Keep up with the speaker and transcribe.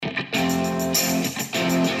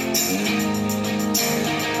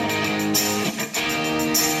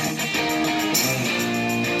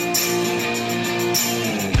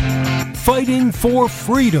fighting for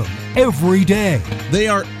freedom every day. They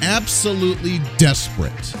are absolutely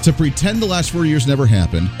desperate to pretend the last 4 years never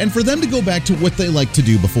happened and for them to go back to what they liked to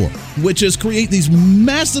do before, which is create these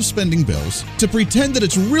massive spending bills to pretend that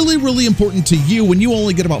it's really, really important to you when you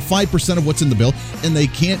only get about 5% of what's in the bill, and they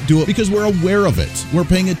can't do it because we're aware of it. We're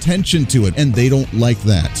paying attention to it, and they don't like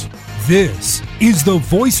that. This is the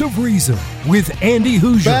Voice of Reason with Andy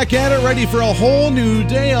Hoosier. Back at it, ready for a whole new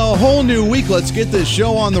day, a whole new week. Let's get this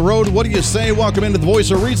show on the road. What do you say? Welcome into the Voice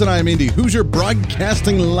of Reason. I am Andy Hoosier,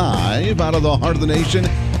 broadcasting live out of the heart of the nation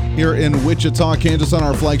here in Wichita, Kansas, on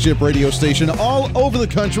our flagship radio station, all over the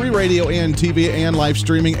country, radio and TV and live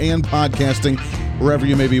streaming and podcasting. Wherever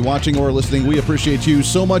you may be watching or listening, we appreciate you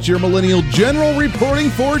so much. Your Millennial General reporting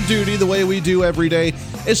for duty the way we do every day,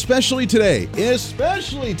 especially today.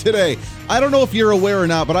 I don't know if you're aware or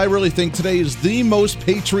not, but I really think today is the most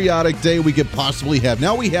patriotic day we could possibly have.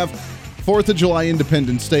 Now we have 4th of July,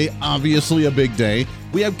 Independence Day, obviously a big day.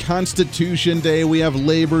 We have Constitution Day, we have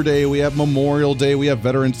Labor Day, we have Memorial Day, we have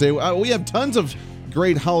Veterans Day. We have tons of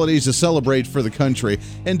great holidays to celebrate for the country.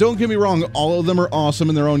 And don't get me wrong, all of them are awesome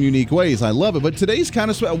in their own unique ways. I love it. But today's kind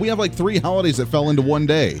of, we have like 3 holidays that fell into one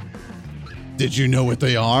day. Did you know what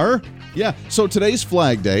they are? Yeah, so today's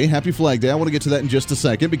Flag Day. Happy Flag Day. I want to get to that in just a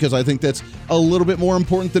second because I think that's a little bit more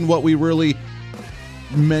important than what we really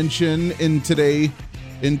mention in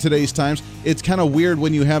today's times. It's kind of weird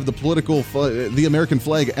when you have the American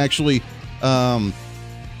flag actually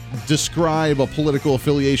describe a political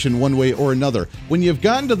affiliation one way or another. When you've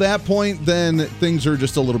gotten to that point, then things are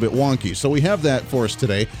just a little bit wonky. So we have that for us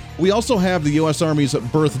today. We also have the U.S. Army's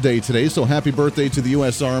birthday today, so happy birthday to the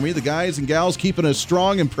U.S. Army. The guys and gals keeping us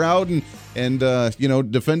strong and proud and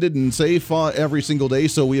defended and safe every single day.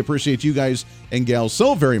 So we appreciate you guys and gals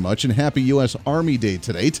so very much, and happy U.S. Army Day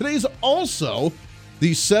today. Today's also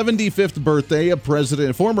the 75th birthday of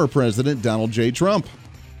former President Donald J. Trump.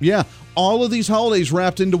 Yeah, all of these holidays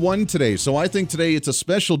wrapped into one today. So I think today it's a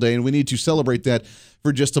special day, and we need to celebrate that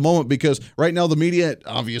for just a moment, because right now the media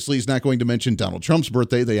obviously is not going to mention Donald Trump's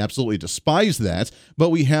birthday. They absolutely despise that. But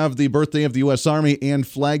we have the birthday of the U.S. Army and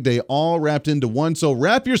Flag Day all wrapped into one. So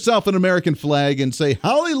wrap yourself in an American flag and say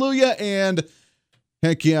hallelujah and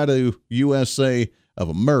heck yeah to USA of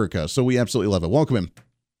America. So we absolutely love it. Welcome him.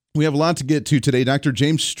 We have a lot to get to today. Dr.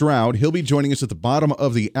 James Stroud, he'll be joining us at the bottom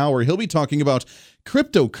of the hour. He'll be talking about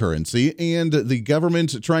cryptocurrency and the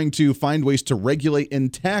government trying to find ways to regulate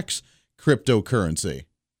and tax cryptocurrency.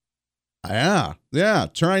 Yeah,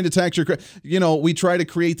 trying to tax we try to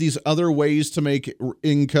create these other ways to make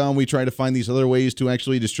income. We try to find these other ways to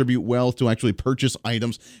actually distribute wealth, to actually purchase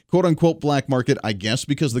items, quote unquote black market, I guess,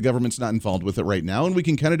 because the government's not involved with it right now. And we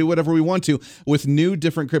can kind of do whatever we want to with new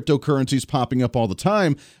different cryptocurrencies popping up all the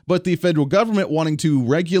time. But the federal government wanting to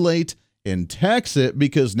regulate and tax it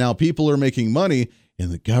because now people are making money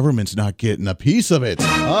and the government's not getting a piece of it.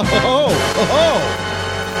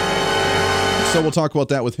 So we'll talk about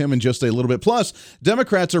that with him in just a little bit. Plus,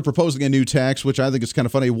 Democrats are proposing a new tax, which I think is kind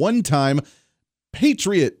of funny. One-time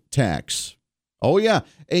patriot tax. Oh, yeah.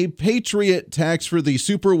 A patriot tax for the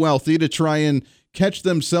super wealthy to try and catch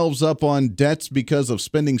themselves up on debts because of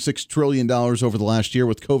spending $6 trillion over the last year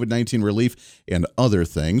with COVID-19 relief and other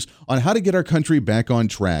things, on how to get our country back on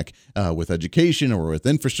track with education or with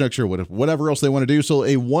infrastructure, whatever else they want to do. So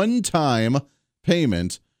a one-time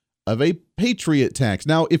payment of a patriot tax.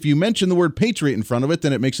 Now, if you mention the word patriot in front of it,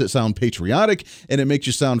 then it makes it sound patriotic, and it makes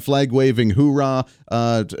you sound flag-waving hoorah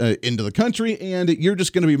into the country, and you're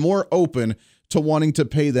just going to be more open to wanting to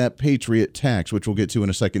pay that patriot tax, which we'll get to in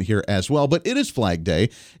a second here as well. But it is Flag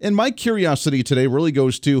Day, and my curiosity today really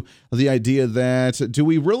goes to the idea that, do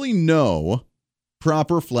we really know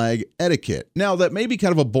proper flag etiquette? Now, that may be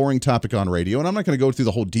kind of a boring topic on radio, and I'm not going to go through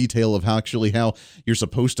the whole detail of how you're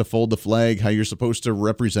supposed to fold the flag, how you're supposed to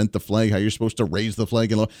represent the flag, how you're supposed to raise the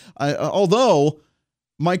flag. Although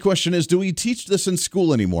my question is, do we teach this in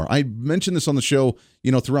school anymore? I mentioned this on the show,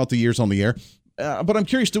 throughout the years on the air, but I'm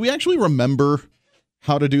curious, do we actually remember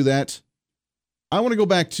how to do that? I want to go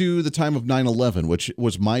back to the time of 9/11, which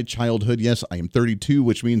was my childhood. Yes, I am 32,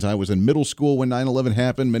 which means I was in middle school when 9/11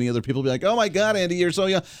 happened. Many other people be like, oh my God, Andy, you're so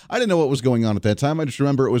young. I didn't know what was going on at that time. I just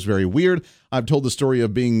remember it was very weird. I've told the story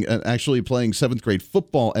of being actually playing 7th grade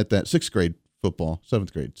football at that, 7th grade football,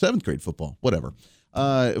 whatever,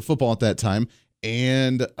 football at that time.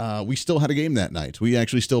 And we still had a game that night. We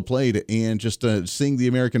actually still played, and just seeing the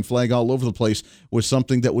American flag all over the place was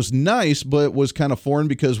something that was nice, but was kind of foreign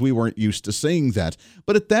because we weren't used to seeing that.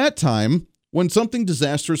 But at that time, when something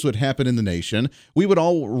disastrous would happen in the nation, we would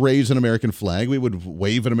all raise an American flag. We would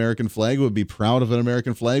wave an American flag. We would be proud of an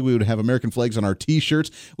American flag. We would have American flags on our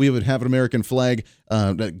T-shirts. We would have an American flag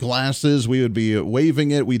glasses. We would be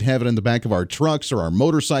waving it. We'd have it in the back of our trucks or our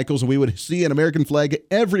motorcycles, and we would see an American flag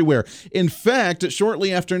everywhere. In fact,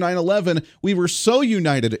 shortly after 9/11, we were so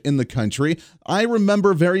united in the country. I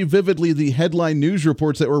remember very vividly the headline news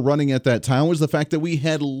reports that were running at that time was the fact that we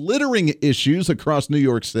had littering issues across New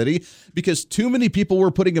York City because too many people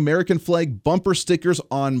were putting American flag bumper stickers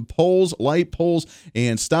on poles, light poles,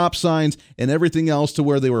 and stop signs and everything else to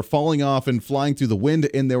where they were falling off and flying through the wind,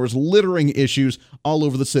 and there was littering issues all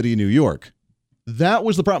over the city of New York. That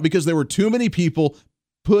was the problem because there were too many people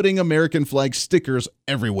putting American flag stickers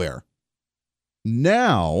everywhere.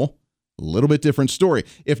 Now, a little bit different story.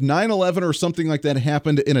 If 9/11 or something like that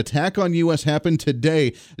happened, an attack on U.S. happened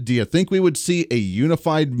today, do you think we would see a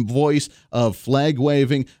unified voice of flag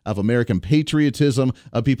waving, of American patriotism,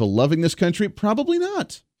 of people loving this country? Probably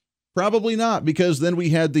not. Probably not, because then we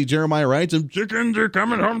had the Jeremiah Wrights and chickens are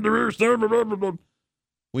coming home to roost.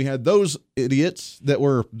 We had those idiots that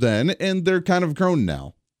were then, and they're kind of grown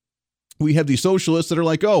now. We have the socialists that are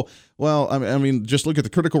like, oh, well, I mean, just look at the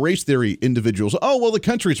critical race theory individuals. Oh, well, the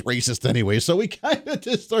country's racist anyway, so we kind of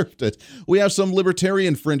deserved it. We have some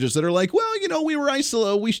libertarian fringes that are like, well, we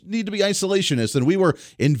need to be isolationists, and we were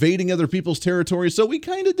invading other people's territory, so we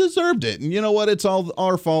kind of deserved it. And you know what? It's all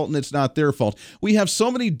our fault, and it's not their fault. We have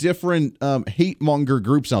so many different hate-monger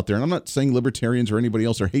groups out there, and I'm not saying libertarians or anybody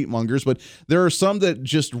else are hate-mongers, but there are some that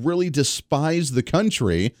just really despise the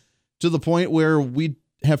country to the point where we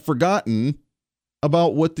have forgotten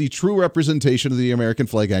about what the true representation of the American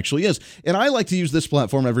flag actually is. And I like to use this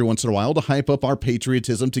platform every once in a while to hype up our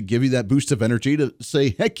patriotism, to give you that boost of energy, to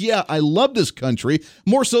say, heck yeah, I love this country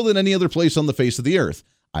more so than any other place on the face of the earth.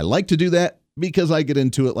 I like to do that because I get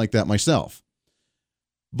into it like that myself.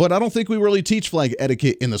 But I don't think we really teach flag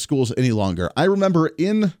etiquette in the schools any longer. I remember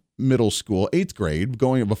in middle school, 8th grade,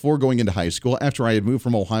 before going into high school, after I had moved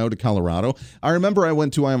from Ohio to Colorado, I remember I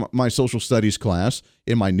went to my social studies class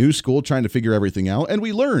in my new school trying to figure everything out, and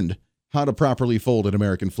we learned how to properly fold an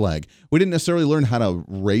American flag. We didn't necessarily learn how to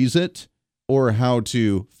raise it or how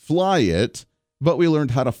to fly it, but we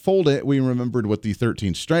learned how to fold it. We remembered what the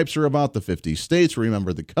 13 stripes are about, the 50 states, we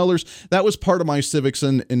remembered the colors. That was part of my civics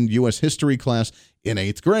and U.S. history class in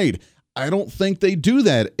 8th grade. I don't think they do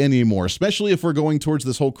that anymore, especially if we're going towards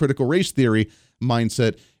this whole critical race theory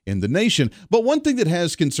mindset in the nation. But one thing that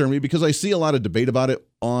has concerned me, because I see a lot of debate about it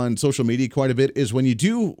on social media quite a bit, is when you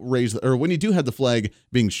do when you do have the flag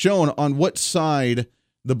being shown, on what side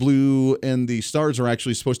the blue and the stars are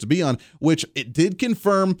actually supposed to be on, which it did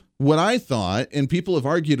confirm what I thought, and people have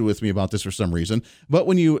argued with me about this for some reason. But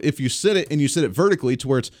if you sit it vertically to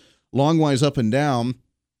where it's longwise up and down,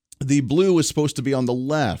 the blue is supposed to be on the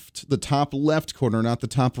left, the top left corner, not the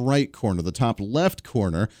top right corner, the top left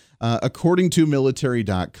corner, according to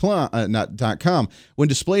military.com. When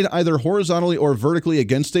displayed either horizontally or vertically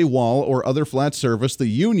against a wall or other flat surface, the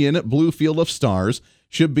Union blue field of stars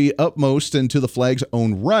should be upmost and to the flag's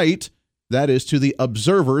own right, that is, to the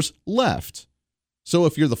observer's left. So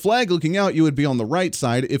if you're the flag looking out, you would be on the right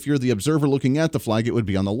side. If you're the observer looking at the flag, it would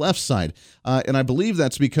be on the left side. And I believe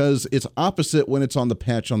that's because it's opposite when it's on the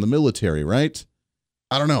patch on the military, right?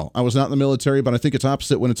 I don't know. I was not in the military, but I think it's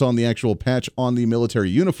opposite when it's on the actual patch on the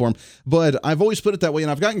military uniform. But I've always put it that way,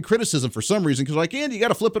 and I've gotten criticism for some reason because like, Andy, you got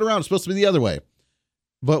to flip it around. It's supposed to be the other way.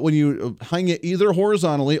 But when you hang it either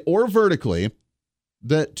horizontally or vertically,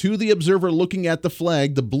 that to the observer looking at the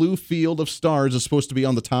flag, the blue field of stars is supposed to be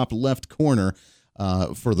on the top left corner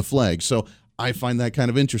for the flag. So I find that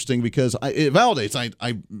kind of interesting because it validates.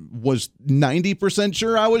 I was 90%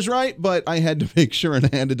 sure I was right, but I had to make sure and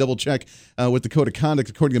I had to double check with the code of conduct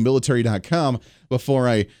according to military.com before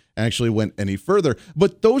I actually went any further.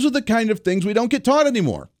 But those are the kind of things we don't get taught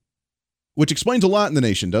anymore, which explains a lot in the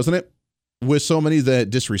nation, doesn't it? With so many that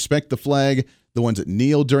disrespect the flag, the ones that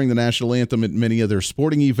kneel during the national anthem at many other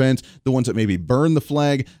sporting events, the ones that maybe burn the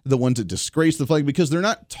flag, the ones that disgrace the flag, because they're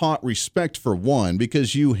not taught respect for one,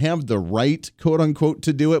 because you have the right, quote unquote,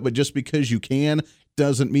 to do it, but just because you can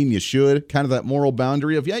doesn't mean you should. Kind of that moral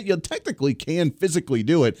boundary of, yeah, you technically can physically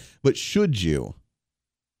do it, but should you?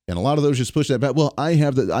 And a lot of those just push that back. Well,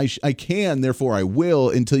 I can, therefore I will,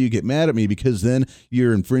 until you get mad at me, because then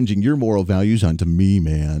you're infringing your moral values onto me,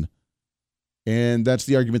 man. And that's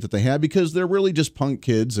the argument that they have, because they're really just punk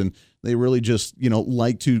kids and they really just,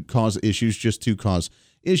 like to cause issues just to cause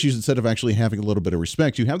issues instead of actually having a little bit of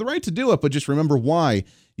respect. You have the right to do it, but just remember why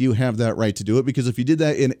you have that right to do it, because if you did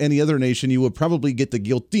that in any other nation, you would probably get the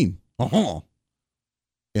guillotine. And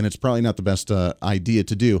it's probably not the best idea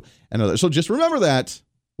to do. So just remember that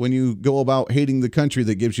when you go about hating the country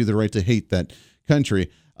that gives you the right to hate that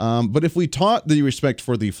country. But if we taught the respect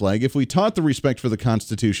for the flag, if we taught the respect for the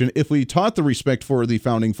Constitution, if we taught the respect for the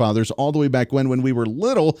Founding Fathers all the way back when we were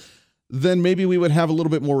little, then maybe we would have a little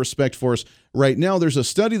bit more respect for us. Right now, there's a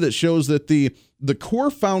study that shows that the core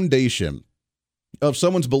foundation of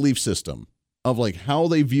someone's belief system, of like how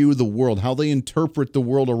they view the world, how they interpret the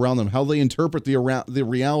world around them, how they interpret the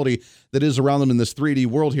reality that is around them in this 3D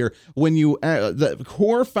world here, when you the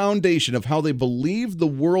core foundation of how they believe the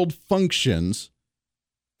world functions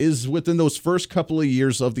is within those first couple of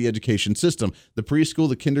years of the education system, the preschool,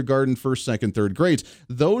 the kindergarten, first, second, third grades.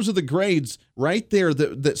 Those are the grades right there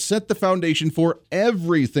that set the foundation for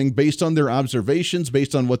everything based on their observations,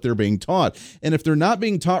 based on what they're being taught. And if they're not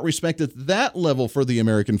being taught respect at that level for the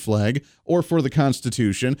American flag or for the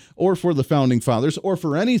Constitution or for the Founding Fathers or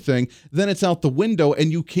for anything, then it's out the window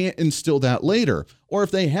and you can't instill that later. Or if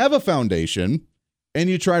they have a foundation and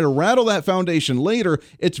you try to rattle that foundation later,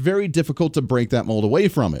 it's very difficult to break that mold away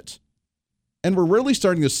from it. And we're really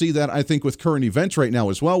starting to see that, I think, with current events right now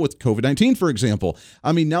as well, with COVID-19, for example.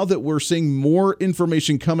 I mean, now that we're seeing more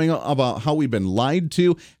information coming about how we've been lied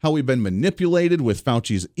to, how we've been manipulated with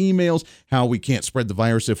Fauci's emails, how we can't spread the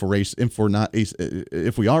virus if we are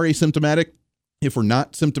asymptomatic. If we're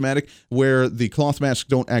not symptomatic, where the cloth masks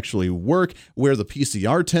don't actually work, where the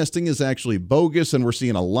PCR testing is actually bogus, and we're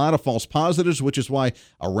seeing a lot of false positives, which is why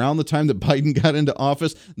around the time that Biden got into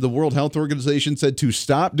office, the World Health Organization said to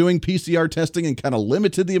stop doing PCR testing and kind of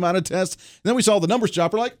limited the amount of tests. And then we saw the numbers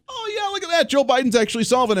drop. We're like, oh yeah, look at that. Joe Biden's actually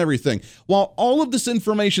solving everything. While all of this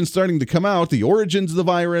information starting to come out, the origins of the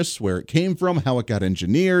virus, where it came from, how it got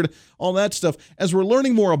engineered, all that stuff, as we're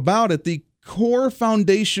learning more about it, the core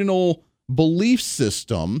foundational belief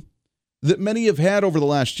system that many have had over the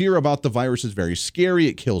last year about the virus is very scary.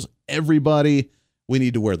 It kills everybody. We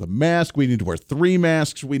need to wear the mask. We need to wear 3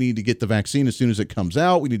 masks. We need to get the vaccine as soon as it comes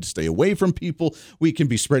out. We need to stay away from people. We can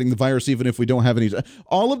be spreading the virus even if we don't have any.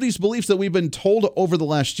 All of these beliefs that we've been told over the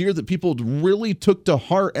last year that people really took to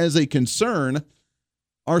heart as a concern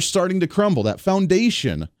are starting to crumble. That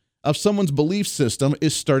foundation of someone's belief system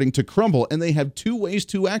is starting to crumble, and they have 2 ways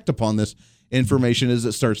to act upon this information as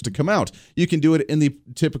it starts to come out. You can do it in the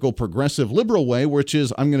typical progressive liberal way, which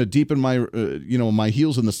is I'm going to deepen my my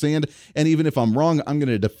heels in the sand, and even if I'm wrong, I'm going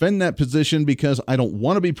to defend that position because I don't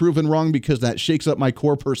want to be proven wrong, because that shakes up my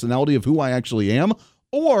core personality of who I actually am.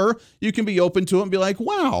 Or you can be open to it and be like,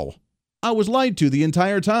 wow, I was lied to the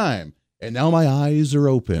entire time, and now my eyes are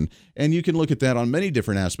open. And you can look at that on many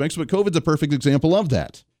different aspects, but COVID's a perfect example of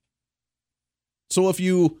that. So if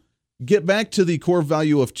you get back to the core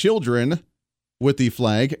value of children with the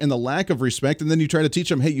flag and the lack of respect, and then you try to teach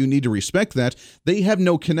them, hey, you need to respect that, they have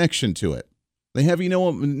no connection to it. They have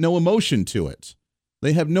no emotion to it.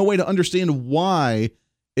 They have no way to understand why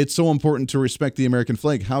it's so important to respect the American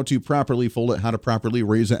flag, how to properly fold it, how to properly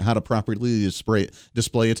raise it, how to properly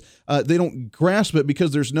display it. They don't grasp it because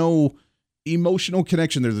there's no emotional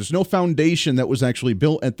connection there. There's no foundation that was actually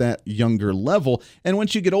built at that younger level. And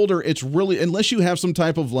once you get older, it's really, unless you have some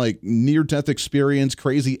type of like near-death experience,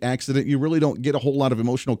 crazy accident, you really don't get a whole lot of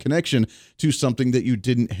emotional connection to something that you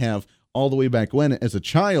didn't have all the way back when as a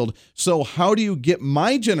child. So how do you get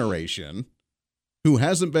my generation, who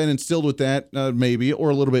hasn't been instilled with that maybe, or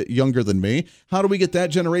a little bit younger than me, how do we get that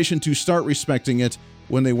generation to start respecting it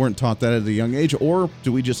when they weren't taught that at a young age? Or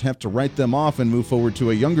do we just have to write them off and move forward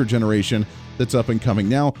to a younger generation that's up and coming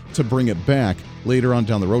now to bring it back later on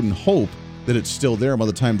down the road and hope that it's still there by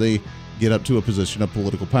the time they get up to a position of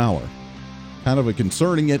political power? Kind of a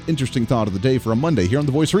concerning yet interesting thought of the day for a Monday here on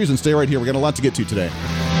The Voice of Reason. Stay right here. We got a lot to get to today.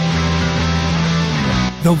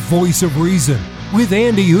 The Voice of Reason with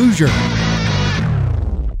Andy Hoosier.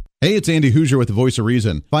 Hey, it's Andy Hoosier with The Voice of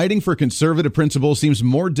Reason. Fighting for conservative principles seems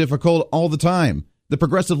more difficult all the time. The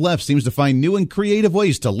progressive left seems to find new and creative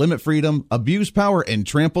ways to limit freedom, abuse power, and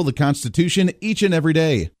trample the Constitution each and every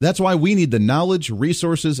day. That's why we need the knowledge,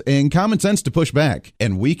 resources, and common sense to push back.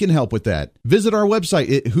 And we can help with that. Visit our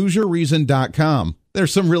website at HoosierReason.com.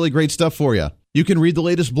 There's some really great stuff for you. You can read the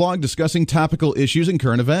latest blog discussing topical issues and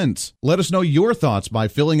current events. Let us know your thoughts by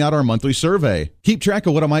filling out our monthly survey. Keep track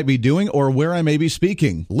of what I might be doing or where I may be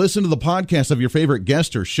speaking. Listen to the podcast of your favorite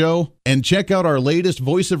guest or show, and check out our latest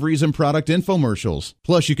Voice of Reason product infomercials.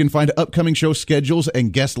 Plus, you can find upcoming show schedules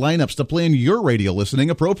and guest lineups to plan your radio listening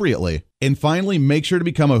appropriately. And finally, make sure to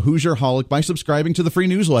become a Hoosier-holic by subscribing to the free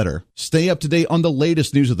newsletter. Stay up to date on the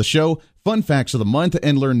latest news of the show, fun facts of the month,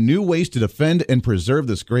 and learn new ways to defend and preserve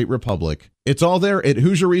this great republic. It's all there at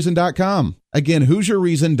HoosierReason.com. Again,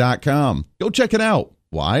 HoosierReason.com. Go check it out.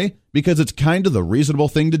 Why? because it's kind of the reasonable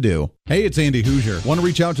thing to do. Hey, it's Andy Hoosier. Want to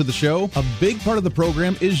reach out to the show? A big part of the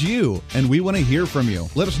program is you, and we want to hear from you.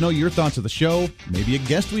 Let us know your thoughts of the show, maybe a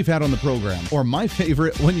guest we've had on the program, or my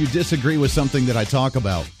favorite, when you disagree with something that I talk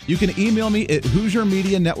about. You can email me at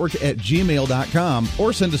HoosierMediaNetwork@gmail.com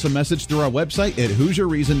or send us a message through our website at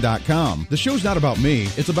HoosierReason.com. The show's not about me,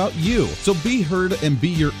 it's about you. So be heard and be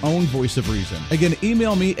your own voice of reason. Again,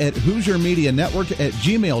 email me at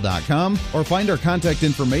HoosierMediaNetwork@gmail.com or find our contact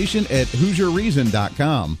information at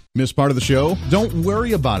HoosierReason.com. Miss part of the show? Don't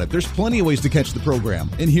worry about it. There's plenty of ways to catch the program,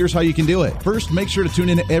 and here's how you can do it. First, make sure to tune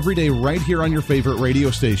in every day right here on your favorite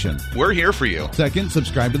radio station. We're here for you. Second,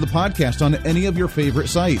 subscribe to the podcast on any of your favorite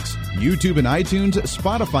sites. YouTube and iTunes,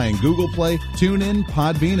 Spotify and Google Play, TuneIn,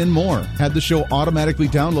 Podbean, and more. Have the show automatically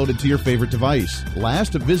downloaded to your favorite device.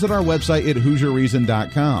 Last, visit our website at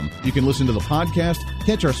HoosierReason.com. You can listen to the podcast,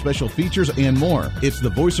 catch our special features, and more. It's the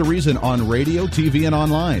voice of reason on radio, TV, and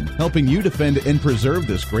online, helping you defend and preserve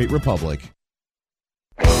this great republic.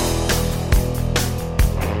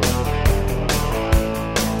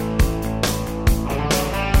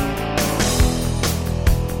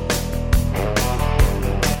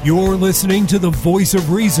 You're listening to the Voice of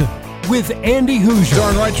Reason with Andy Hoosier.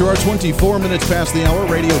 Darn right, you are 24 minutes past the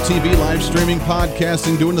hour. Radio, TV, live streaming,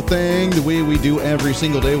 podcasting, doing the thing the way we do every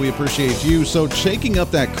single day. We appreciate you. So shaking up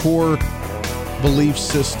that core belief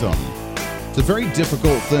system, it's a very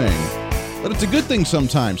difficult thing, but it's a good thing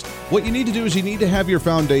sometimes. What you need to do is you need to have your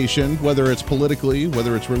foundation, whether it's politically,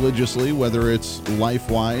 whether it's religiously, whether it's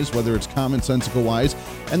life-wise, whether it's commonsensical-wise,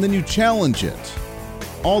 and then you challenge it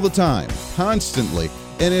all the time, constantly.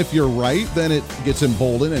 And if you're right, then it gets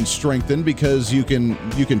emboldened and strengthened because you can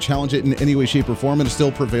challenge it in any way, shape, or form, and it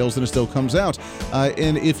still prevails and it still comes out.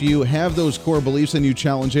 And if you have those core beliefs and you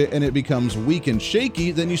challenge it and it becomes weak and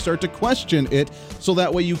shaky, then you start to question it, so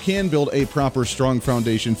that way you can build a proper, strong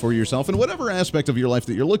foundation for yourself in whatever aspect of your life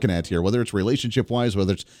that you're looking at here, whether it's relationship-wise,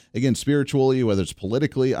 whether it's, again, spiritually, whether it's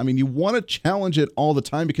politically. I mean, you want to challenge it all the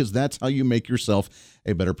time because that's how you make yourself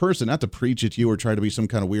a better person, not to preach at you or try to be some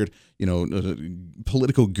kind of weird,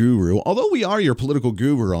 political guru. Although we are your political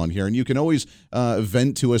guru on here, and you can always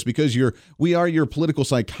vent to us because we are your political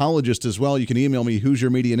psychologist as well. You can email me,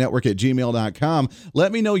 HoosierMediaNetwork@gmail.com.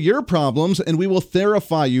 Let me know your problems, and we will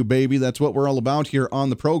therapy you, baby. That's what we're all about here on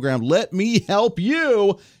the program. Let me help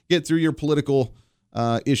you get through your political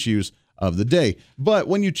issues of the day. But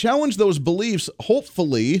when you challenge those beliefs,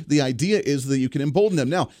 hopefully the idea is that you can embolden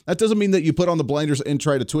them. Now, that doesn't mean that you put on the blinders and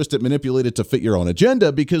try to twist it, manipulate it to fit your own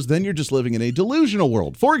agenda, because then you're just living in a delusional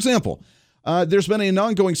world. For example, there's been an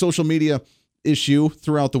ongoing social media issue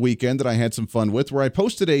throughout the weekend that I had some fun with, where I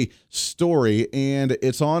posted a story, and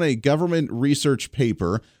it's on a government research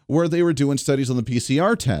paper where they were doing studies on the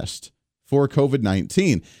PCR test for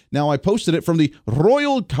COVID-19. Now, I posted it from the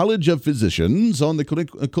Royal College of Physicians on the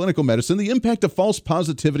clinical medicine, the impact of false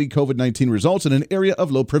positivity COVID-19 results in an area of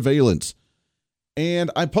low prevalence.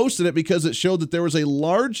 And I posted it because it showed that there was a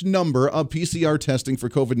large number of PCR testing for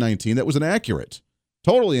COVID-19 that was inaccurate,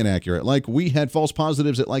 totally inaccurate. Like, we had false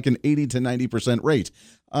positives at like an 80 to 90% rate.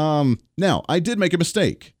 Now, I did make a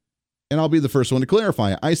mistake, and I'll be the first one to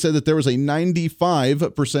clarify. I said that there was a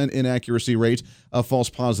 95% inaccuracy rate of false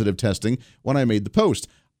positive testing when I made the post.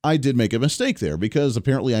 I did make a mistake there because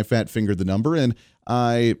apparently I fat-fingered the number and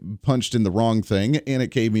I punched in the wrong thing, and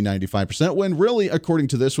it gave me 95%, when really, according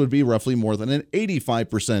to this, would be roughly more than an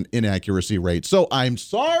 85% inaccuracy rate. So I'm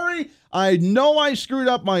sorry. I know I screwed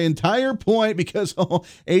up my entire point because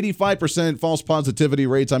 85% false positivity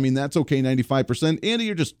rates, I mean, that's okay, 95%. Andy,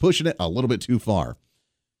 you're just pushing it a little bit too far.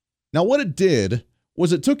 Now, what it did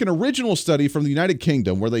was it took an original study from the United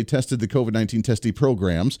Kingdom where they tested the COVID-19 testing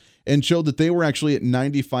programs and showed that they were actually at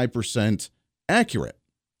 95% accurate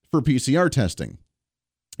for PCR testing.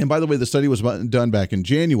 And by the way, the study was done back in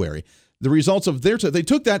January. The results of their test, they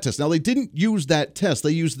took that test. Now, they didn't use that test.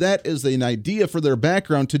 They used that as an idea for their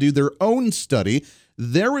background to do their own study.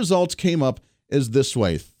 Their results came up as this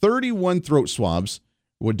way. 31 throat swabs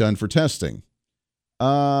were done for testing.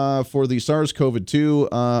 For the SARS-CoV-2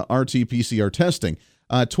 RT-PCR testing.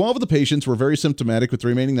 12 of the patients were very symptomatic, with the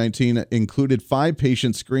remaining 19 included 5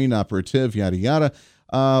 patients screen operative, yada, yada.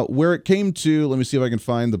 Where it came to, let me see if I can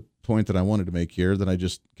find the point that I wanted to make here that I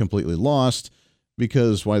just completely lost,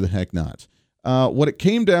 because why the heck not? What it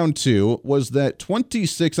came down to was that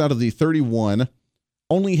 26 out of the 31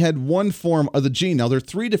 only had one form of the gene. Now, there are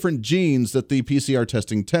 3 different genes that the PCR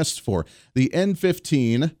testing tests for. The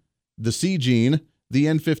N15, the C gene, the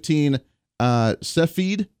N15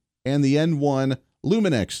 Cepheid, and the N1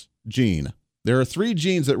 Luminex gene. There are 3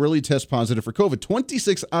 genes that really test positive for COVID.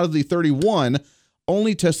 26 out of the 31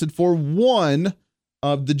 only tested for one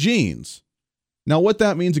of the genes. Now, what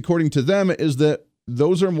that means, according to them, is that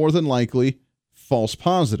those are more than likely false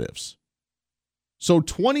positives. So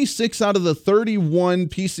 26 out of the 31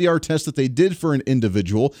 PCR tests that they did for an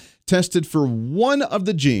individual tested for one of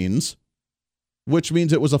the genes, which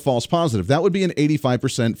means it was a false positive. That would be an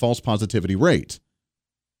 85% false positivity rate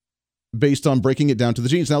based on breaking it down to the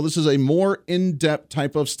genes. Now, this is a more in-depth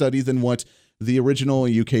type of study than what the original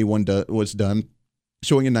UK one was done,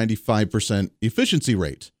 showing a 95% efficiency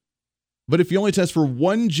rate. But if you only test for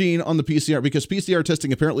one gene on the PCR, because PCR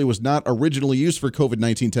testing apparently was not originally used for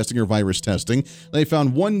COVID-19 testing or virus testing, they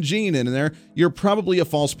found one gene in there, you're probably a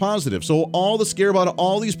false positive. So all the scare about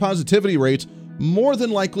all these positivity rates more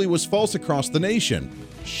than likely was false across the nation,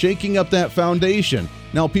 shaking up that foundation.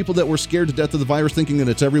 Now, people that were scared to death of the virus, thinking that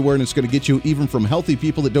it's everywhere and it's going to get you even from healthy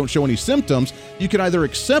people that don't show any symptoms, you can either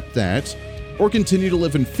accept that or continue to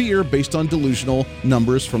live in fear based on delusional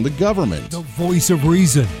numbers from the government. The Voice of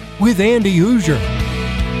Reason with Andy Hoosier.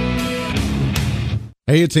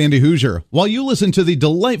 Hey, it's Andy Hoosier. While you listen to the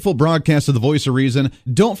delightful broadcast of the Voice of Reason,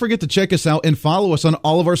 don't forget to check us out and follow us on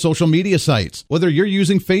all of our social media sites. Whether you're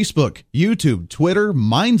using Facebook, YouTube, Twitter,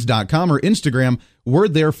 Minds.com, or Instagram, we're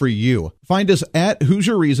there for you. Find us at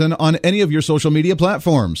Hoosier Reason on any of your social media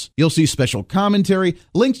platforms. You'll see special commentary,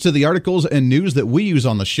 links to the articles and news that we use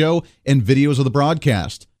on the show, and videos of the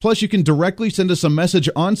broadcast. Plus, you can directly send us a message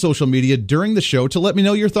on social media during the show to let me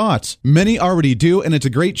know your thoughts. Many already do, and it's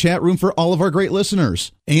a great chat room for all of our great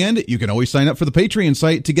listeners. And you can always sign up for the Patreon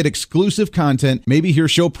site to get exclusive content, maybe hear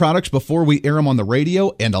show products before we air them on the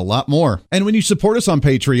radio, and a lot more. And when you support us on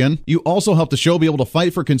Patreon, you also help the show be able to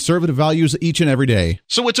fight for conservative values each and every day.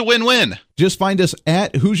 So it's a win-win. Just find us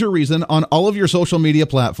at Hoosier Reason on all of your social media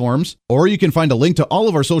platforms, or you can find a link to all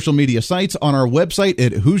of our social media sites on our website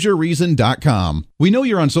at HoosierReason.com. We know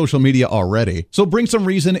you're on social media already, so bring some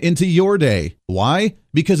reason into your day. Why?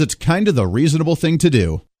 Because it's kind of the reasonable thing to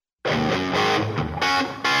do.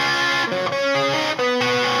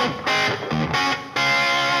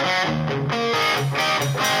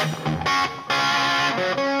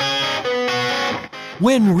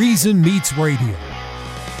 When Reason Meets Radio.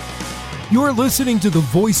 You're listening to the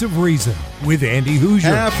Voice of Reason with Andy Hoosier.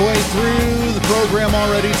 Halfway through the program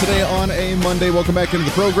already today on a Monday. Welcome back into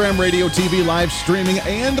the program, radio, TV, live streaming,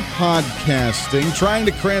 and podcasting. Trying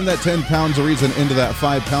to cram that 10 pounds of reason into that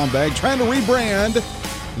 5-pound bag. Trying to rebrand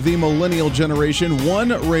the millennial generation,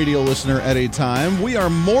 one radio listener at a time. We are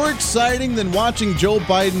more exciting than watching Joe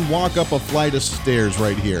Biden walk up a flight of stairs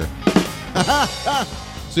right here.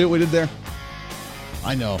 See what we did there?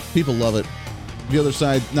 I know. People love it. The other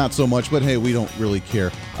side, not so much, but hey, we don't really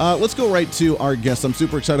care. Let's go right to our guest. I'm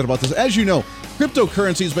super excited about this. As you know,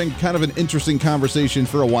 cryptocurrency has been kind of an interesting conversation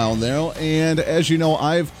for a while now, and as you know,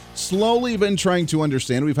 I've slowly been trying to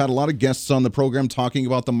understand. We've had a lot of guests on the program talking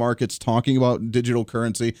about the markets, talking about digital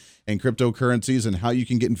currency and cryptocurrencies and how you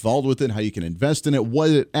can get involved with it, how you can invest in it, what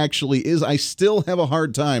it actually is. I still have a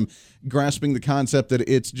hard time grasping the concept that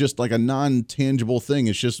it's just like a non-tangible thing.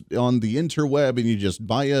 It's just on the interweb and you just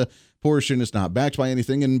buy a portion, it's not backed by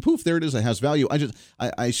anything, and poof, there it is, it has value.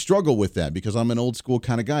 I struggle with that because I'm an old school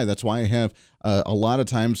kind of guy. That's why I have a lot of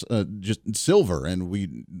times just silver,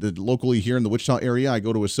 and locally here in the Wichita area, I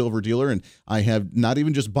go to a silver dealer and I have not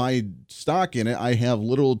even just buy stock in it, I have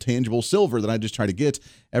little tangible silver that I just try to get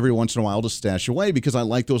every once in a while to stash away because I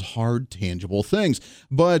like those hard, tangible things.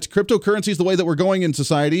 But cryptocurrency is the way that we're going in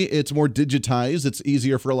society. It's more digitized. It's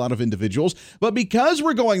easier for a lot of individuals. But because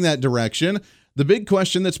we're going that direction, the big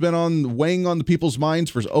question that's been weighing on the people's minds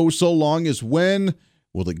for so long is, when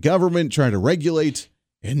will the government try to regulate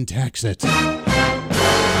and tax it? I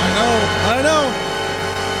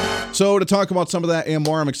know. So to talk about some of that and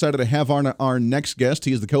more, I'm excited to have our next guest.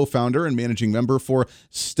 He is the co-founder and managing member for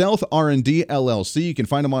Stealth R&D LLC. You can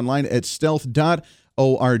find him online at stealth.org.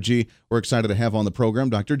 We're excited to have on the program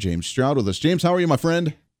Dr. James Stroud with us. James, how are you, my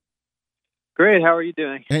friend? Great. How are you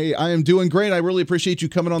doing? Hey, I am doing great. I really appreciate you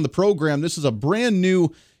coming on the program. This is a brand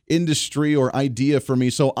new industry or idea for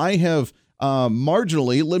me. So I have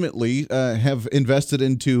limitly have invested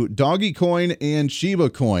into Doggy Coin and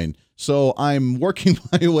Shiba Coin. So I'm working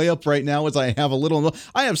my way up right now as I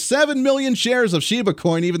have 7 million shares of Shiba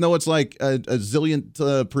Coin, even though it's like a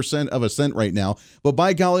zillionth percent of a cent right now. But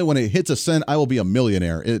by golly, when it hits a cent, I will be a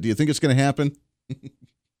millionaire. Do you think it's going to happen?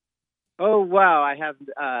 Oh, wow. I have,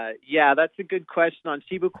 yeah, that's a good question on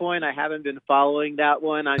Shiba Coin. I haven't been following that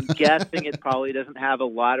one. I'm guessing it probably doesn't have a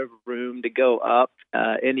lot of room to go up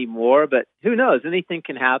anymore, but who knows? Anything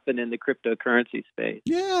can happen in the cryptocurrency space.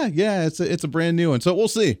 Yeah, it's a brand new one, so we'll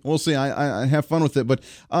see. I have fun with it, but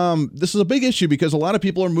this is a big issue because a lot of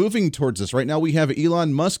people are moving towards this right now. We have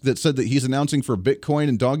Elon Musk that said that he's announcing for Bitcoin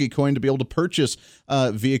and Dogecoin to be able to purchase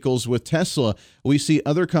vehicles with Tesla. We see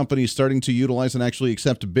other companies starting to utilize and actually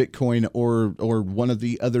accept Bitcoin or one of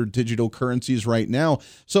the other digital currencies right now.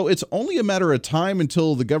 So it's only a matter of time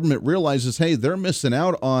until the government realizes, hey, they're missing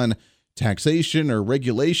out on taxation or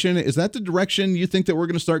regulation. Is that the direction you think that we're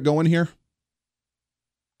going to start going here?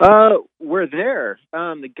 We're there.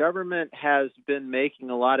 The government has been making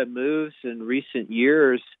a lot of moves in recent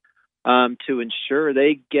years to ensure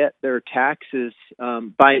they get their taxes.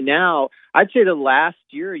 By now, I'd say the last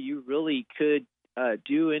year you really could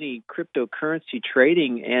do any cryptocurrency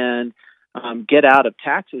trading and get out of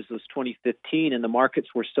taxes. Was 2015, and the markets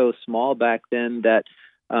were so small back then that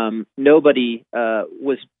nobody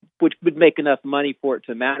would make enough money for it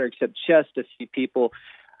to matter, except just a few people.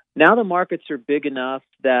 Now the markets are big enough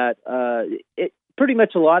that pretty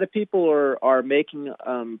much a lot of people are making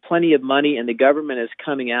plenty of money, and the government is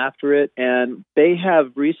coming after it. And they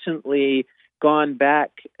have recently gone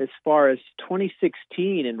back as far as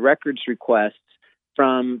 2016 in records requests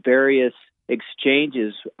from various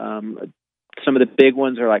exchanges. Some of the big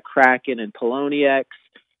ones are like Kraken and Poloniex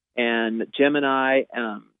and Gemini.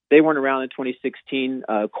 They weren't around in 2016.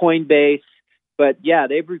 Coinbase. But yeah,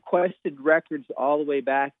 they've requested records all the way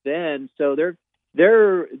back then. So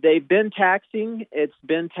they've been taxing. It's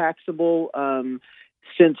been taxable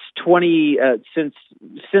since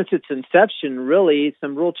its inception. Really,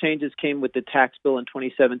 some rule changes came with the tax bill in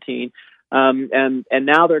 2017, and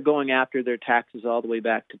now they're going after their taxes all the way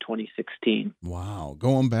back to 2016. Wow,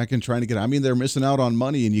 going back and trying to get. I mean, they're missing out on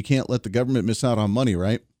money, and you can't let the government miss out on money,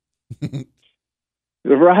 right?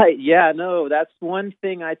 Right. Yeah, no, that's one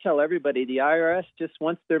thing I tell everybody. The IRS just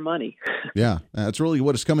wants their money. Yeah, that's really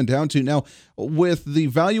what it's coming down to. Now, with the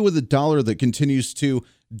value of the dollar that continues to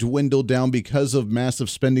dwindle down because of massive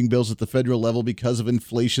spending bills at the federal level, because of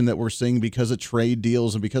inflation that we're seeing, because of trade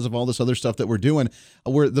deals, and because of all this other stuff that we're doing,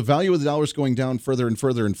 where the value of the dollar is going down further and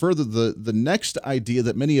further and further, the next idea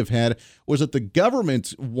that many have had was that the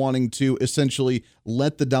government wanting to essentially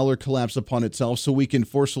let the dollar collapse upon itself so we can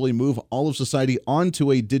forcefully move all of society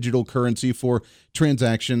onto a digital currency for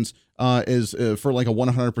transactions, for like a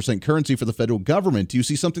 100% currency for the federal government. Do you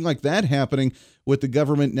see something like that happening with the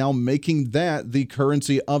government now making that the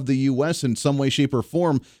currency of the U.S. in some way, shape, or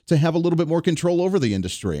form to have a little bit more control over the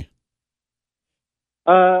industry?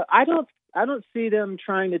 I don't see them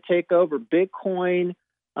trying to take over Bitcoin.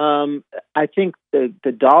 I think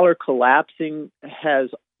the dollar collapsing has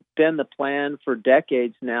been the plan for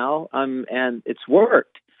decades now, and it's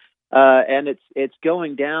worked, and it's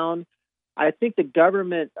going down. I think the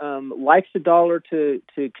government likes the dollar to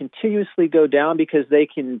continuously go down because they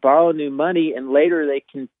can borrow new money and later they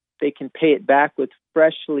can pay it back with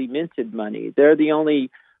freshly minted money. They're the only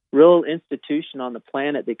real institution on the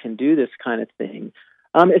planet that can do this kind of thing.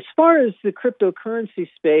 As far as the cryptocurrency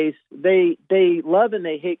space, they love and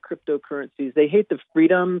they hate cryptocurrencies. They hate the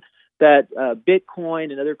freedom that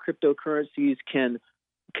Bitcoin and other cryptocurrencies can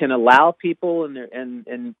allow people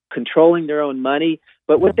and controlling their own money.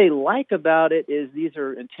 But what they like about it is these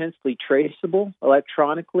are intensely traceable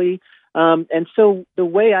electronically. And so the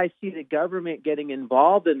way I see the government getting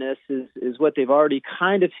involved in this is what they've already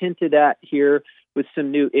kind of hinted at here with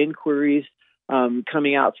some new inquiries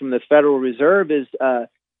coming out from the Federal Reserve is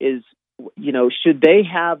should they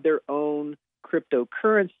have their own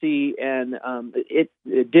cryptocurrency and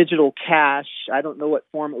digital cash? I don't know what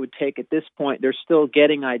form it would take at this point. They're still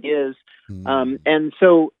getting ideas, and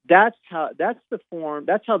so that's how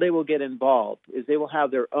they will get involved. Is they will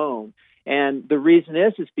have their own, and the reason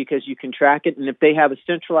is because you can track it. And if they have a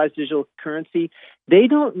centralized digital currency, they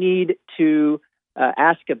don't need to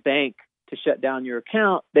ask a bank to shut down your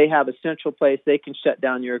account. They have a central place they can shut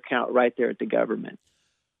down your account right there at the government.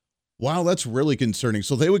 Wow, that's really concerning.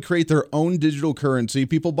 So they would create their own digital currency,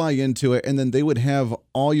 people buy into it, and then they would have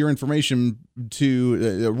all your information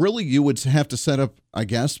to really you would have to set up, I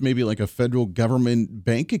guess, maybe like a federal government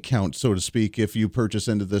bank account, so to speak, if you purchase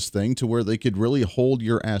into this thing to where they could really hold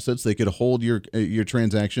your assets. They could hold your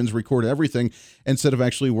transactions, record everything instead of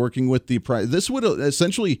actually working with the This would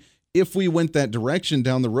essentially, if we went that direction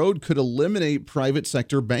down the road, could eliminate private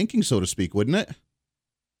sector banking, so to speak, wouldn't it?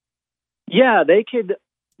 Yeah, they could.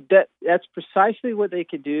 That's precisely what they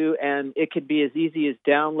could do, and it could be as easy as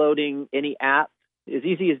downloading any app, as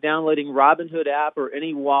easy as downloading Robinhood app or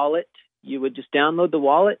any wallet You would just download the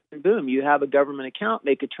wallet and boom, you have a government account,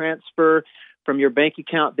 make a transfer from your bank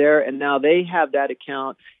account there, and now they have that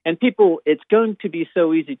account. And it's going to be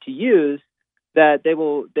so easy to use that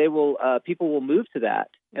people will move to that.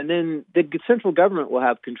 And then the central government will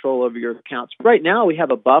have control over your accounts. Right now, we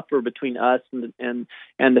have a buffer between us and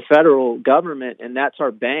the federal government, and that's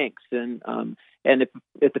our banks. And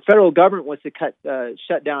if the federal government wants to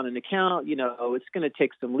shut down an account, it's going to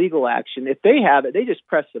take some legal action. If they have it, they just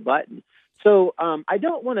press the button. So I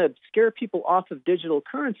don't want to scare people off of digital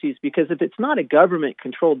currencies, because if it's not a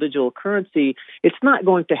government-controlled digital currency, it's not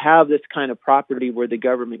going to have this kind of property where the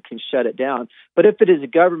government can shut it down. But if it is a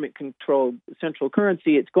government-controlled central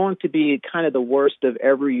currency, it's going to be kind of the worst of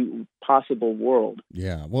every possible world.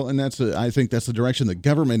 Yeah, well, and I think that's the direction the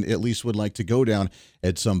government at least would like to go down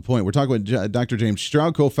at some point. We're talking with Dr. James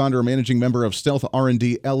Stroud, co-founder and managing member of Stealth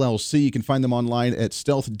R&D LLC. You can find them online at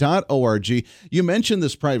stealth.org. You mentioned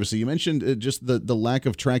this privacy. You mentioned just the lack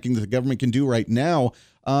of tracking that the government can do right now.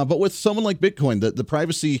 But with someone like Bitcoin, the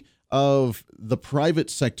privacy of the private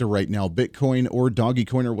sector right now, Bitcoin or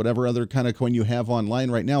Dogecoin or whatever other kind of coin you have online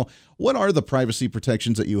right now, what are the privacy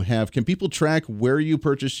protections that you have? Can people track where you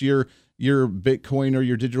purchase your Bitcoin or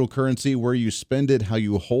your digital currency, where you spend it, how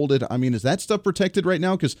you hold it? I mean, is that stuff protected right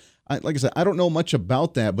now? Because, like I said, I don't know much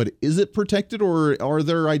about that, but is it protected, or are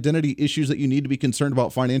there identity issues that you need to be concerned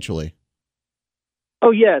about financially? Oh,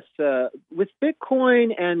 yes. With Bitcoin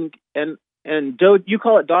and Doge, you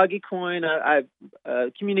call it Dogecoin.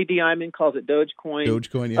 Community I'm in calls it Dogecoin.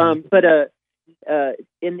 Dogecoin, yeah. But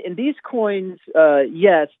in these coins,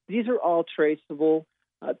 yes, these are all traceable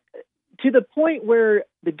to the point where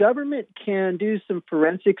the government can do some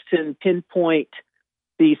forensics and pinpoint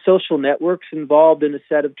the social networks involved in a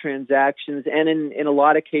set of transactions, and in a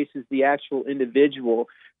lot of cases, the actual individual.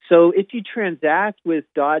 So if you transact with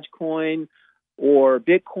Dogecoin or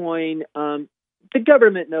Bitcoin, the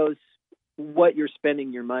government knows what you're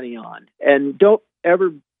spending your money on, and don't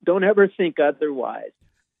ever think otherwise.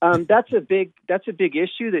 That's a big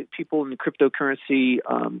issue that people in the cryptocurrency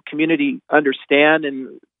community understand,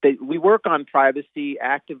 and we work on privacy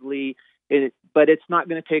actively. But it's not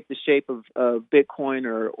going to take the shape of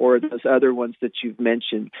Bitcoin or those other ones that you've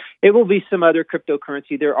mentioned. It will be some other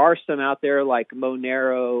cryptocurrency. There are some out there like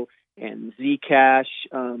Monero and Zcash.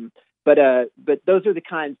 But those are the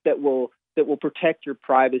kinds that will protect your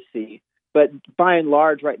privacy. But by and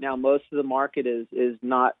large, right now, most of the market is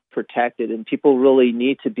not protected, and people really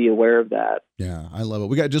need to be aware of that. Yeah, I love it.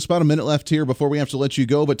 We got just about a minute left here before we have to let you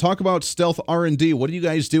go. But talk about Stealth R&D. What are you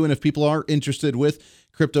guys doing if people are interested with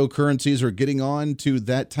cryptocurrencies or getting on to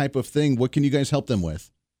that type of thing? What can you guys help them with?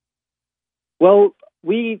 Well,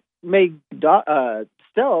 we made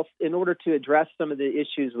Stealth in order to address some of the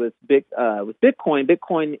issues with Bitcoin.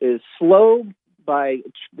 Bitcoin is slow.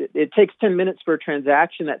 It takes 10 minutes for a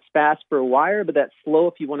transaction. That's fast for a wire, but that's slow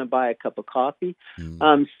if you want to buy a cup of coffee.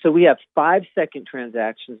 So we have 5-second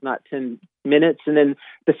transactions, not 10 minutes. And then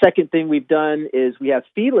the second thing we've done is we have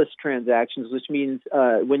feeless transactions, which means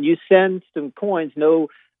when you send some coins,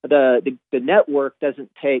 the network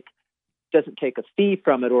doesn't take a fee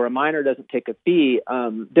from it, or a miner doesn't take a fee.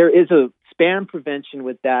 There is a spam prevention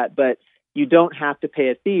with that, but you don't have to pay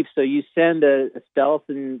a fee. So you send a Stealth,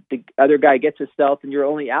 and the other guy gets a Stealth, and you're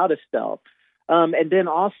only out of Stealth. And then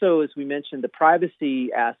also, as we mentioned, the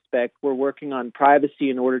privacy aspect, we're working on privacy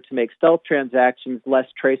in order to make Stealth transactions less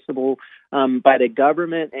traceable by the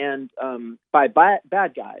government and by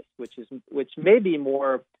bad guys, which may be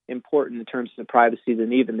more important in terms of privacy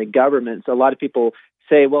than even the government. So a lot of people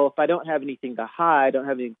say, well, if I don't have anything to hide, don't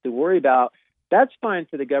have anything to worry about, that's fine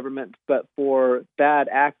for the government, but for bad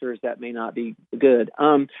actors, that may not be good.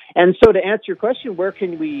 And so to answer your question, where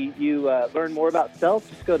can you learn more about Stealth?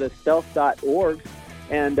 Just go to stealth.org,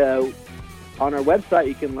 and on our website,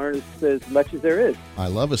 you can learn as much as there is. I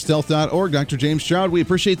love it. Stealth.org. Dr. James Stroud, we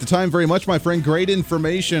appreciate the time very much, my friend. Great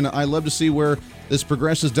information. I love to see where this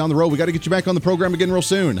progresses down the road. We got to get you back on the program again real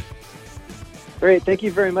soon. Great. Thank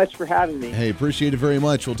you very much for having me. Hey, appreciate it very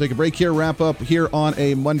much. We'll take a break here, wrap up here on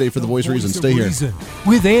a Monday for The Voice of Reason. Stay here.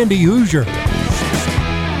 With Andy Hoosier.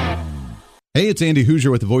 Hey, it's Andy Hoosier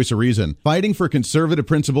with The Voice of Reason. Fighting for conservative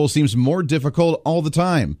principles seems more difficult all the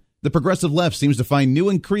time. The progressive left seems to find new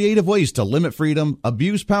and creative ways to limit freedom,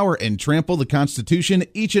 abuse power, and trample the Constitution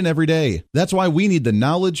each and every day. That's why we need the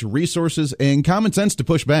knowledge, resources, and common sense to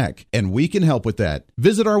push back, and we can help with that.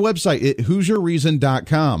 Visit our website at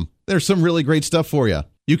HoosierReason.com. There's some really great stuff for you.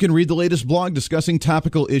 You can read the latest blog discussing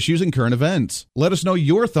topical issues and current events. Let us know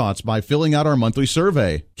your thoughts by filling out our monthly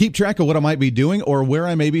survey. Keep track of what I might be doing or where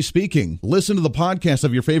I may be speaking. Listen to the podcast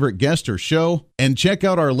of your favorite guest or show, and check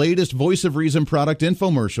out our latest Voice of Reason product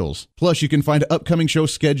infomercials. Plus, you can find upcoming show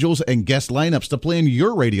schedules and guest lineups to plan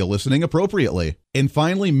your radio listening appropriately. And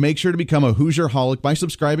finally, make sure to become a Hoosier-holic by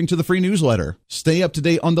subscribing to the free newsletter. Stay up to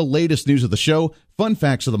date on the latest news of the show, fun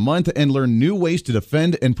facts of the month, and learn new ways to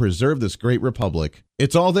defend and preserve this great republic.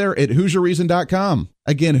 It's all there at HoosierReason.com.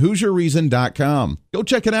 Again, HoosierReason.com. Go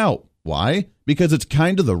check it out. Why? Because it's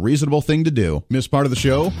kind of the reasonable thing to do. Miss part of the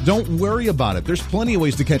show? Don't worry about it. There's plenty of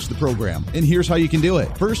ways to catch the program, and here's how you can do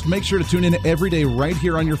it. First, make sure to tune in every day right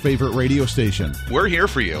here on your favorite radio station. We're here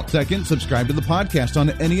for you. Second, subscribe to the podcast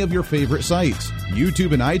on any of your favorite sites.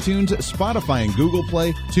 YouTube and iTunes, Spotify and Google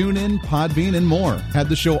Play, TuneIn, Podbean, and more. Have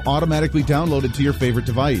the show automatically downloaded to your favorite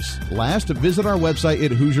device. Last, visit our website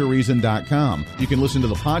at HoosierReason.com. You can listen to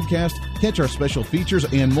the podcast, catch our special features,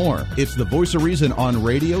 and more. It's the Voice of Reason on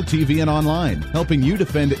radio, TV, and online, helping you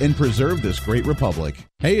defend and preserve this great republic.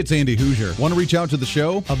 Hey, it's Andy Hoosier. Want to reach out to the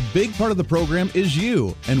show? A big part of the program is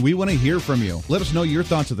you, and we want to hear from you. Let us know your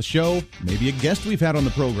thoughts of the show, maybe a guest we've had on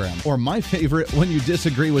the program, or my favorite, when you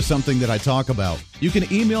disagree with something that I talk about. You can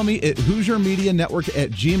email me at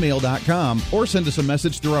HoosierMediaNetwork@gmail.com or send us a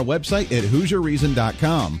message through our website at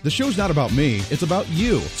HoosierReason.com. The show's not about me, it's about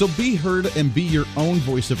you. So be heard and be your own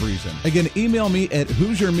voice of reason. Again, email me at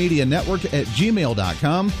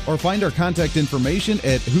HoosierMediaNetwork@gmail.com or find our contact information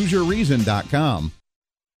at HoosierReason.com.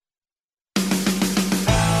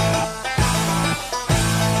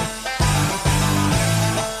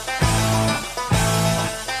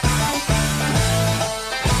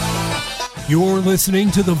 You're listening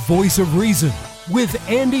to the Voice of Reason with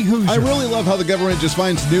Andy Hoosier. I really love how the government just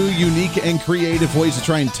finds new, unique, and creative ways to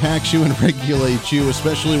try and tax you and regulate you,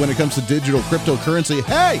 especially when it comes to digital cryptocurrency.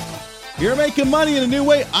 Hey, you're making money in a new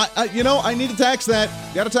way. I need to tax that.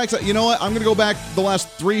 Got to tax that. You know what? I'm going to go back the last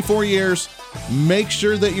 3-4 years, make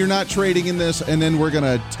sure that you're not trading in this, and then we're going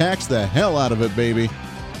to tax the hell out of it, baby.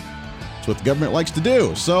 It's what the government likes to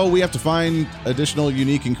do. So we have to find additional,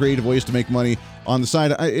 unique, and creative ways to make money on the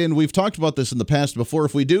side. And we've talked about this in the past before.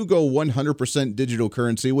 If we do go 100% digital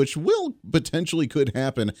currency, which will potentially could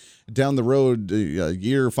happen down the road, a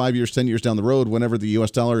year, 5 years, 10 years down the road, whenever the U.S.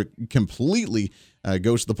 dollar completely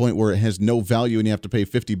goes to the point where it has no value and you have to pay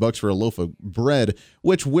 $50 for a loaf of bread,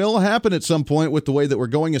 which will happen at some point with the way that we're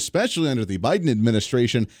going, especially under the Biden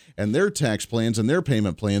administration and their tax plans and their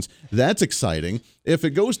payment plans. That's exciting. If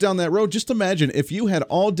it goes down that road, just imagine if you had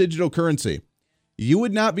all digital currency, you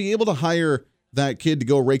would not be able to hire that kid to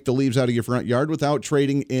go rake the leaves out of your front yard without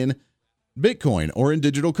trading in Bitcoin or in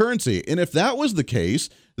digital currency. And if that was the case,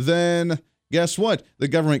 then guess what? The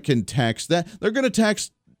government can tax that. They're going to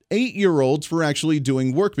tax 8-year-olds for actually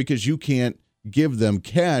doing work because you can't give them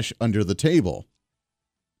cash under the table.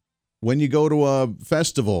 When you go to a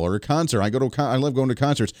festival or a concert, I love going to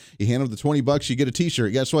concerts. You hand them the $20, you get a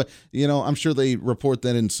T-shirt. Guess what? I'm sure they report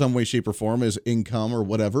that in some way, shape, or form as income or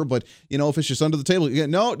whatever. But if it's just under the table,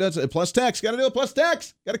 no, that's a plus tax. Got to do it plus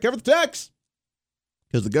tax. Got to cover the tax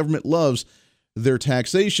because the government loves their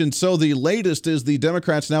taxation. So the latest is the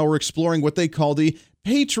Democrats now are exploring what they call the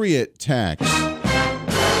Patriot tax.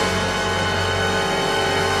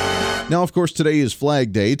 Now, of course, today is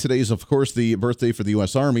Flag Day. Today is, of course, the birthday for the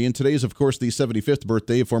U.S. Army. And today is, of course, the 75th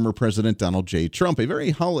birthday of former President Donald J. Trump. A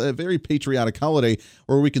very patriotic holiday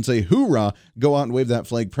where we can say, hoorah, go out and wave that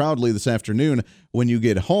flag proudly this afternoon when you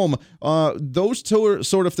get home. Those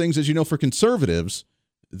sort of things, as you know, for conservatives,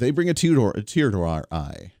 they bring a tear to our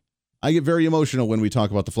eye. I get very emotional when we talk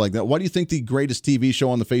about the flag. Now, why do you think the greatest TV show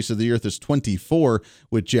on the face of the earth is 24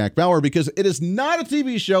 with Jack Bauer? Because it is not a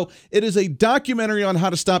TV show. It is a documentary on how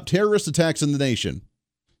to stop terrorist attacks in the nation.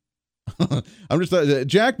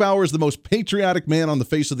 Jack Bauer is the most patriotic man on the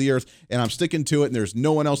face of the earth, and I'm sticking to it, and there's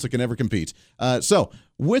no one else that can ever compete. So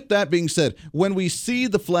with that being said, when we see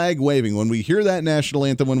the flag waving, when we hear that national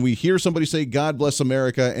anthem, when we hear somebody say, God bless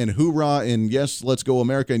America and hoorah and yes, let's go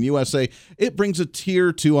America and USA, it brings a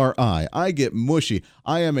tear to our eye. I get mushy.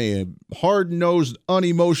 I am a hard-nosed,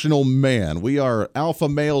 unemotional man. We are alpha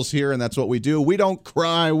males here, and that's what we do. We don't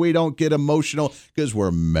cry. We don't get emotional because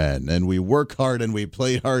we're men, and we work hard, and we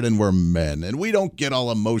play hard, and we're men, and we don't get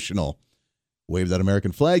all emotional. Wave that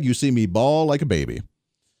American flag, you see me bawl like a baby.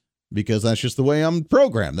 Because that's just the way I'm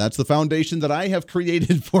programmed. That's the foundation that I have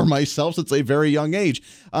created for myself since a very young age.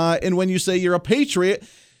 And when you say you're a patriot,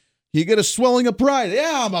 you get a swelling of pride.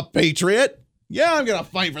 Yeah, I'm a patriot. Yeah, I'm going to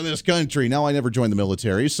fight for this country. Now, I never joined the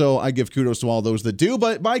military, so I give kudos to all those that do.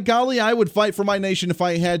 But by golly, I would fight for my nation if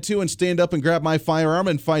I had to and stand up and grab my firearm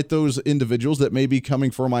and fight those individuals that may be coming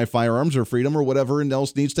for my firearms or freedom or whatever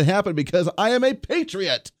else needs to happen because I am a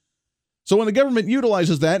patriot. So when the government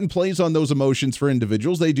utilizes that and plays on those emotions for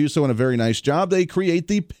individuals, they do so in a very nice job. They create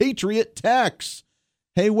the patriot tax.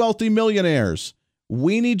 Hey, wealthy millionaires,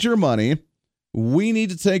 we need your money. We need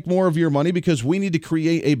to take more of your money because we need to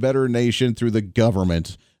create a better nation through the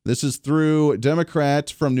government. This is through Democrat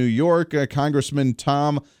from New York, Congressman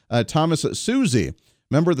Thomas Suzy,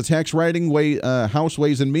 member of the Tax Writing House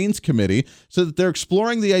Ways and Means Committee, said that they're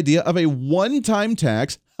exploring the idea of a one-time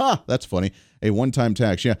tax. That's funny. A one-time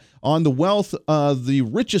tax, on the wealth of the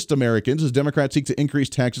richest Americans as Democrats seek to increase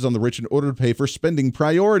taxes on the rich in order to pay for spending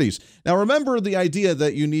priorities. Now, remember the idea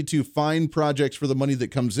that you need to find projects for the money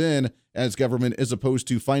that comes in as government as opposed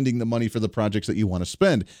to finding the money for the projects that you want to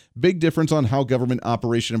spend. Big difference on how government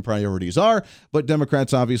operation and priorities are, but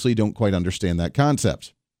Democrats obviously don't quite understand that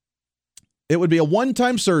concept. It would be a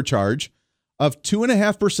one-time surcharge of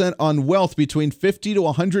 2.5% on wealth between $50 to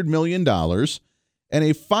 $100 million and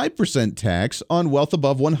a 5% tax on wealth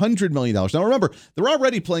above $100 million. Now, remember, they're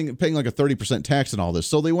already paying like a 30% tax on all this,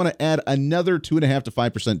 so they want to add another 2.5% to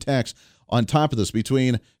 5% tax on top of this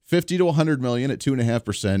between $50 to $100 million at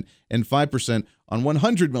 2.5% and 5% on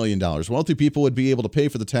 $100 million. Wealthy people would be able to pay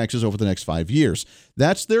for the taxes over the next 5 years.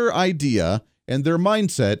 That's their idea and their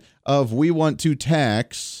mindset of we want to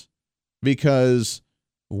tax because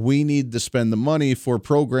we need to spend the money for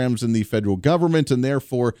programs in the federal government, and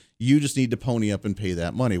therefore you just need to pony up and pay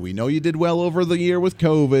that money. We know you did well over the year with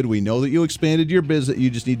COVID. We know that you expanded your business. You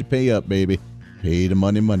just need to pay up, baby. Pay the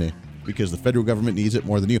money, because the federal government needs it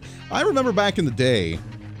more than you. I remember back in the day,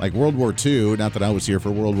 like World War II, not that I was here for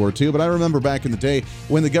World War II, but I remember back in the day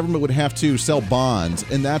when the government would have to sell bonds,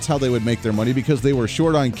 and that's how they would make their money because they were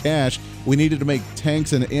short on cash. We needed to make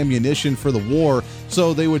tanks and ammunition for the war,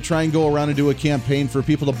 so they would try and go around and do a campaign for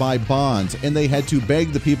people to buy bonds, and they had to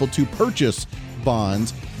beg the people to purchase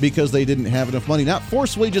bonds because they didn't have enough money. Not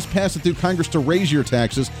forcefully just pass it through Congress to raise your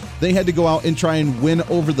taxes. They had to go out and try and win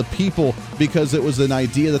over the people because it was an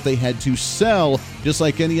idea that they had to sell, just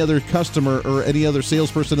like any other customer or any other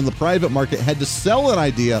salesperson in the private market had to sell an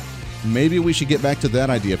idea. Maybe we should get back to that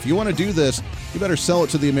idea. If you want to do this, you better sell it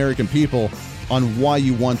to the American people on why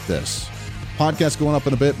you want this. Podcast going up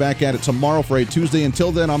in a bit. Back at it tomorrow for a Tuesday.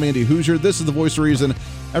 Until then, I'm Andy Hoosier. This is The Voice of Reason.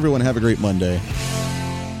 Everyone have a great Monday.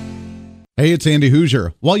 Hey, it's Andy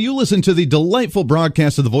Hoosier. While you listen to the delightful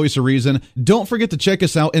broadcast of The Voice of Reason, don't forget to check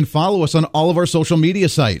us out and follow us on all of our social media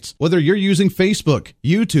sites. Whether you're using Facebook,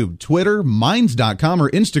 YouTube, Twitter, Minds.com, or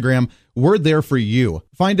Instagram, we're there for you.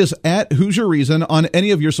 Find us at Hoosier Reason on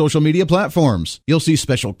any of your social media platforms. You'll see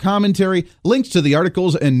special commentary, links to the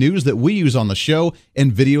articles and news that we use on the show,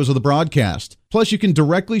 and videos of the broadcast. Plus, you can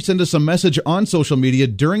directly send us a message on social media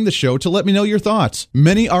during the show to let me know your thoughts.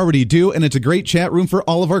 Many already do, and it's a great chat room for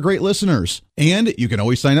all of our great listeners. And you can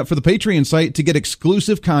always sign up for the Patreon site to get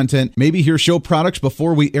exclusive content, maybe hear show products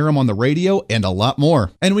before we air them on the radio, and a lot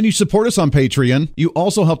more. And when you support us on Patreon, you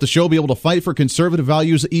also help the show be able to fight for conservative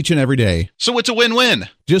values each and every day. So it's a win-win.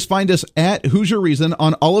 Just find us at Hoosier Reason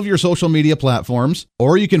on all of your social media platforms,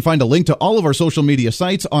 or you can find a link to all of our social media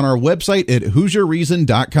sites on our website at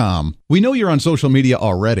HoosierReason.com. We know you're on social media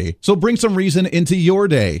already, so bring some reason into your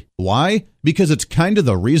day. Why? Because it's kind of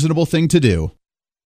the reasonable thing to do.